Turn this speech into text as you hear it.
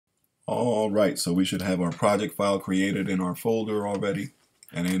All right, so we should have our project file created in our folder already.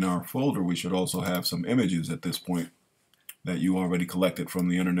 And in our folder, we should also have some images at this point that you already collected from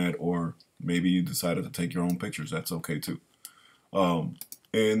the internet, or maybe you decided to take your own pictures. That's okay too.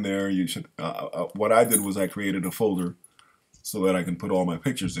 In there, you should. What I did was I created a folder so that I can put all my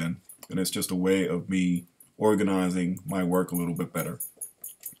pictures in, and it's just a way of me organizing my work a little bit better.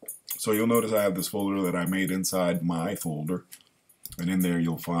 So you'll notice I have this folder that I made inside my folder, and in there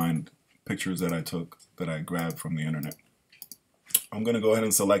you'll find pictures that I took that I grabbed from the internet. I'm going to go ahead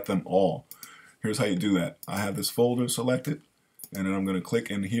and select them all. Here's how you do that. I have this folder selected, and then I'm going to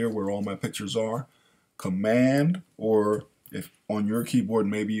click in here where all my pictures are. Command, or if on your keyboard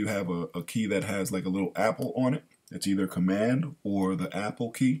maybe you have a key that has like a little apple on it, it's either Command or the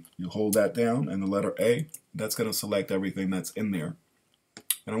Apple key. You hold that down and the letter A. That's going to select everything that's in there.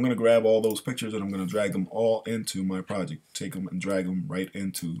 And I'm going to grab all those pictures and I'm going to drag them all into my project. Take them and drag them right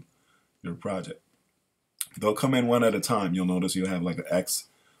into your project. They'll come in one at a time. You'll notice you'll have like an X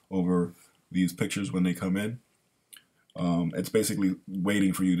over these pictures when they come in. It's basically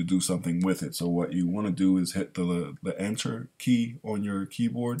waiting for you to do something with it. So what you want to do is hit the Enter key on your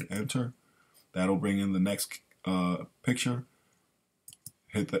keyboard, Enter. That'll bring in the next picture.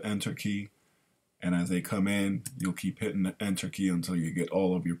 Hit the Enter key, and as they come in, you'll keep hitting the Enter key until you get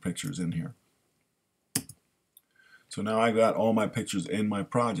all of your pictures in here. So now I got all my pictures in my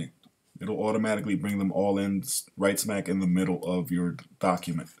project. It'll automatically bring them all in right smack in the middle of your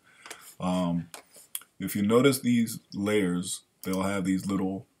document. If you notice these layers, they'll have these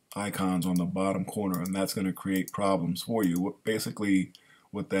little icons on the bottom corner, and that's going to create problems for you. Basically,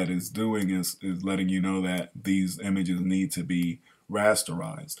 what that is doing is letting you know that these images need to be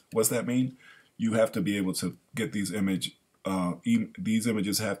rasterized. What's that mean? You have to be able to get these images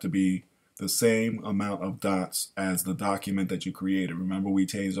have to be the same amount of dots as the document that you created. Remember, we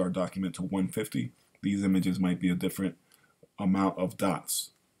changed our document to 150. These images might be a different amount of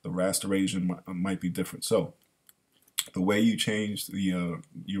dots. The rasterization might be different. So the way you change you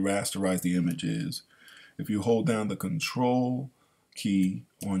rasterize the image is if you hold down the Control key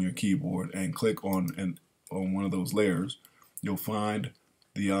on your keyboard and click on one of those layers, you'll find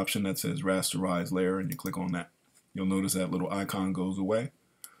the option that says rasterize layer, and you click on that. You'll notice that little icon goes away.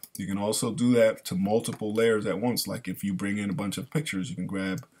 You can also do that to multiple layers at once. Like if you bring in a bunch of pictures, you can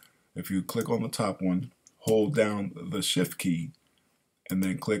grab, if you click on the top one, hold down the Shift key, and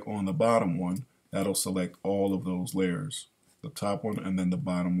then click on the bottom one. That'll select all of those layers, the top one and then the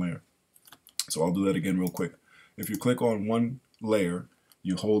bottom layer. So I'll do that again real quick. If you click on one layer,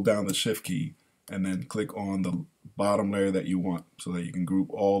 you hold down the Shift key and then click on the bottom layer that you want, so that you can group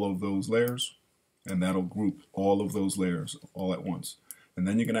all of those layers, and that'll group all of those layers all at once. And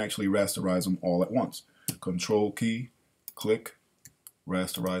then you can actually rasterize them all at once. Control key, click,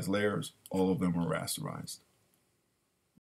 rasterize layers, all of them are rasterized.